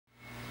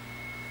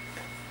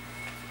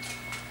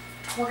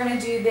we're going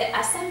to do the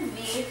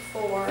SMV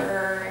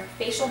for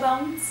facial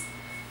bones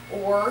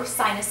or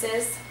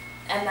sinuses,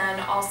 and then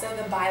also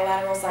the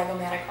bilateral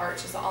zygomatic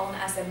arch is all in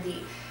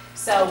SMV.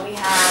 So we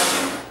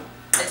have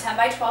a 10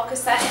 by 12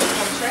 cassette in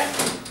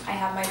portrait. I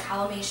have my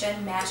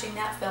collimation matching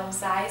that film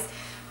size.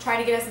 Trying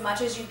to get as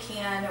much as you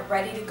can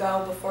ready to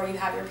go before you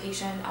have your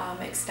patient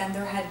extend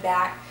their head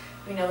back.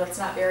 We know that's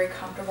not a very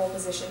comfortable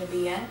position to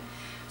be in.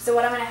 So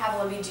what I'm going to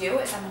have Libby do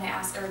is I'm going to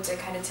ask her to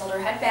kind of tilt her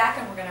head back,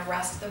 and we're going to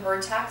rest the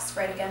vertex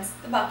right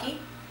against the bucky.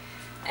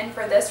 And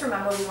for this,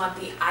 remember, we want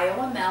the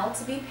IOML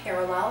to be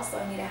parallel, so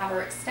I need to have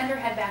her extend her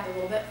head back a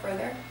little bit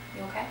further.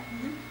 You okay?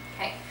 Mm-hmm.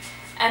 Okay.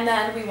 And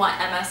then we want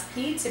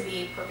MSP to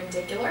be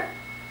perpendicular.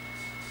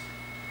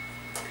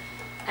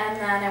 And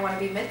then I want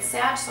to be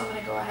mid-sag, so I'm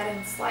going to go ahead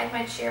and slide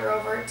my chair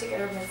over to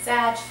get her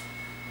mid-sag.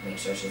 Make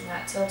sure she's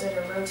not tilted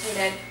or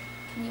rotated.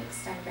 Can you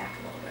extend back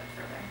a little bit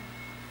further?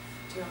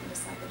 Do you want me to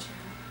slide the chair?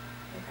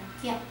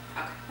 Okay. Yeah.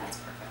 Okay, that's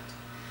perfect.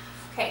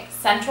 Okay,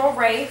 central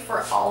ray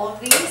for all of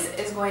these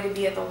is going to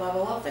be at the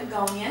level of the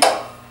gonian.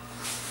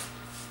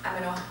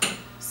 I'm going to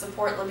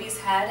support Libby's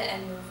head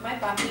and move my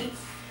bucky.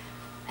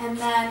 And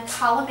then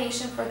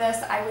collimation for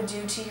this I would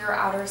do to your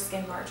outer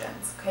skin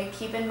margins. Okay,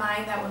 keep in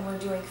mind that when we're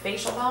doing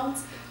facial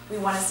bones, we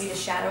want to see the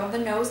shadow of the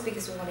nose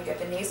because we want to get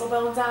the nasal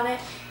bones on it.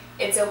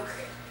 It's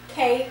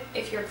okay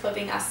if you're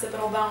clipping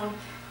occipital bone.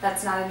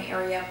 That's not an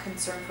area of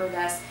concern for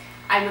this.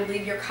 I would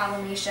leave your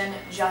collimation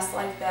just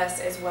like this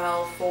as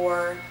well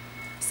for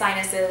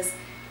sinuses,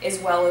 as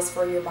well as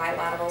for your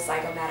bilateral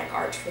zygomatic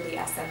arch for the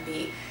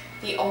SMV.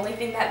 The only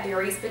thing that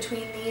varies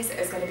between these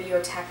is going to be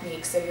your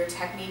technique. So your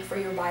technique for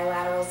your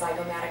bilateral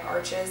zygomatic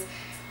arches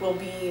will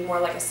be more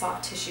like a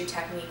soft tissue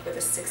technique with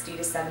a 60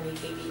 to 70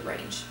 kV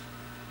range.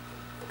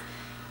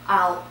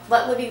 I'll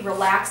let Libby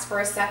relax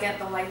for a second.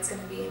 The light's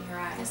going to be in your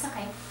eyes. That's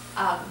okay.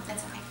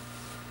 That's okay.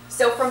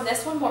 So from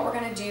this one, what we're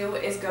going to do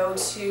is go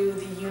to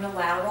the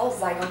unilateral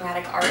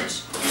zygomatic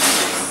arch.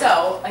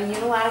 So a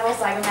unilateral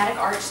zygomatic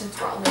arch, since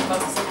we're only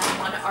focusing on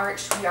one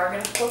arch, we are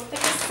going to flip the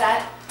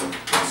cassette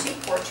to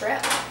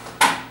portrait.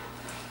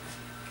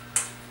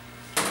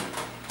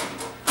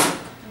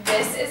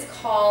 This is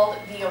called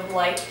the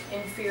oblique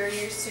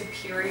inferior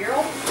superior.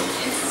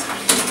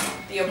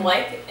 The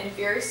oblique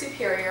inferior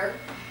superior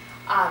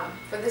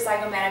for the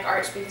zygomatic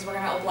arch, because we're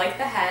going to oblique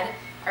the head.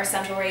 Our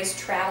central rays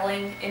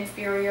traveling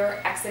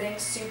inferior, exiting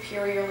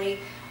superiorly,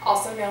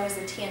 also known as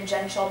the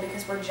tangential,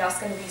 because we're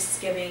just going to be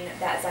skimming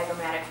that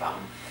zygomatic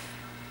bone.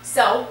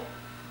 So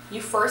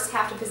you first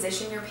have to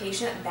position your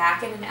patient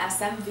back in an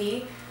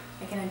SMV.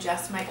 I can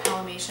adjust my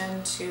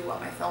collimation to what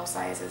my film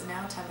size is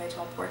now, 10 by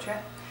 12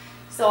 portrait.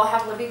 So I'll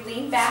have Libby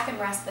lean back and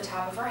rest the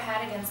top of her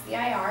head against the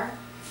IR.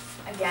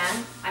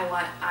 Again, I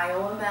want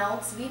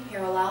IOML to be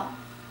parallel.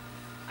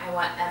 I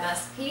want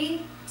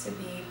MSP to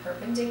be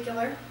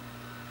perpendicular.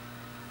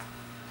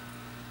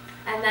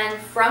 And then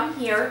from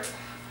here,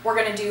 we're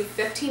going to do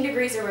 15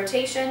 degrees of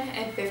rotation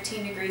and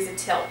 15 degrees of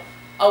tilt,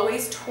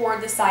 always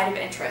toward the side of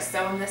interest.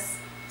 So in this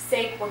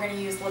sake, we're going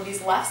to use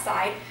Libby's left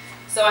side.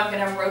 So I'm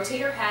going to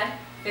rotate her head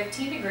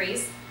 15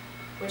 degrees,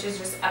 which is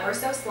just ever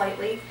so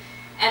slightly.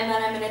 And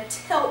then I'm going to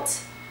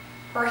tilt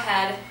her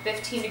head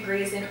 15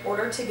 degrees in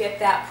order to get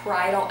that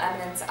parietal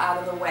eminence out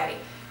of the way.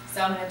 So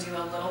I'm going to do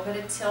a little bit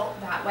of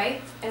tilt that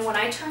way. And when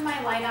I turn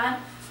my light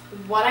on,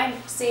 what I'm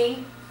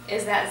seeing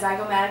is that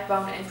zygomatic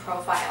bone in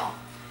profile.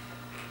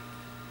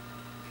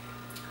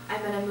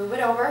 I'm going to move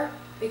it over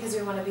because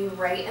we want to be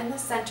right in the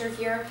center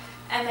here,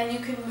 and then you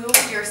can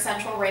move your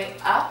central ray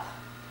up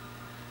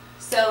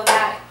so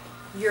that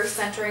you're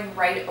centering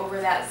right over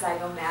that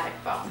zygomatic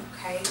bone,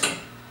 okay? I'm going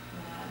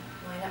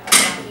to line up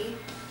my body,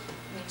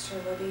 make sure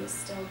Libby is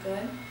still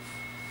good.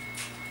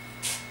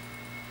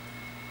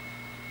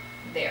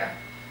 There.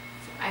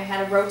 I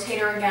had a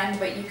rotator again,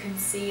 but you can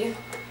see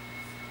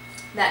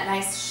that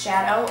nice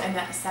shadow in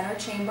that center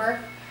chamber.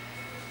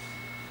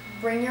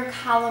 Bring your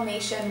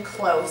collimation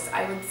close.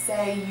 I would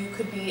say you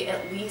could be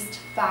at least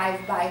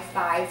 5 by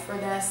 5 for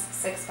this,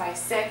 6 by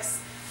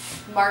 6.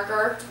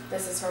 Marker,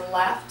 this is her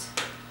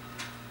left.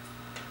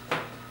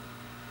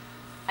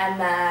 And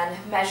then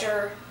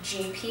measure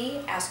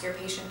GP, ask your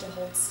patient to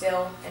hold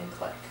still and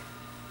click.